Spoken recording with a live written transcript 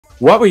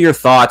What were your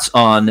thoughts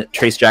on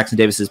Trayce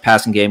Jackson-Davis's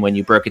passing game when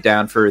you broke it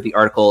down for the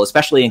article,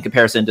 especially in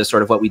comparison to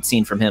sort of what we'd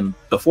seen from him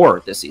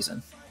before this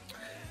season?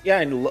 Yeah,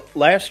 and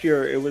last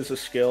year it was a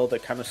skill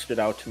that kind of stood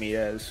out to me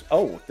as,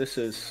 oh, this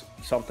is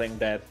something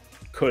that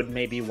could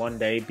maybe one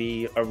day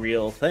be a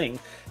real thing,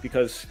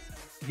 because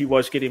he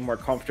was getting more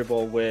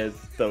comfortable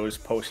with those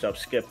post-up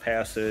skip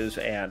passes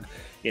and,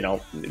 you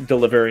know,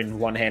 delivering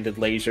one-handed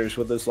lasers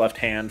with his left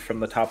hand from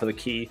the top of the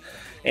key.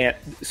 And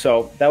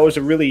so that was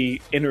a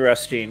really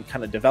interesting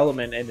kind of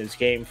development in his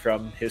game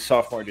from his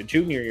sophomore to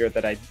junior year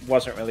that I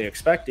wasn't really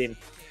expecting.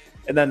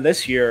 And then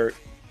this year,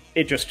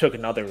 it just took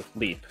another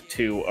leap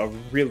to a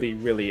really,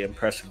 really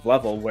impressive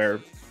level where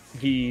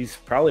he's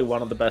probably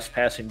one of the best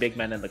passing big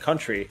men in the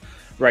country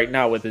right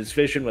now, with his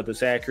vision, with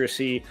his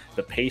accuracy,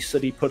 the pace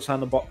that he puts on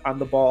the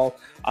ball,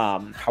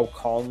 how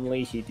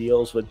calmly he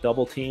deals with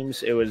double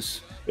teams. It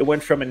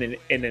went from an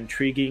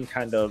intriguing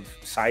kind of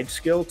side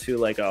skill to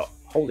like a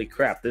holy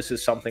crap, this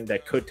is something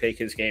that could take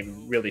his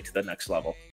game really to the next level.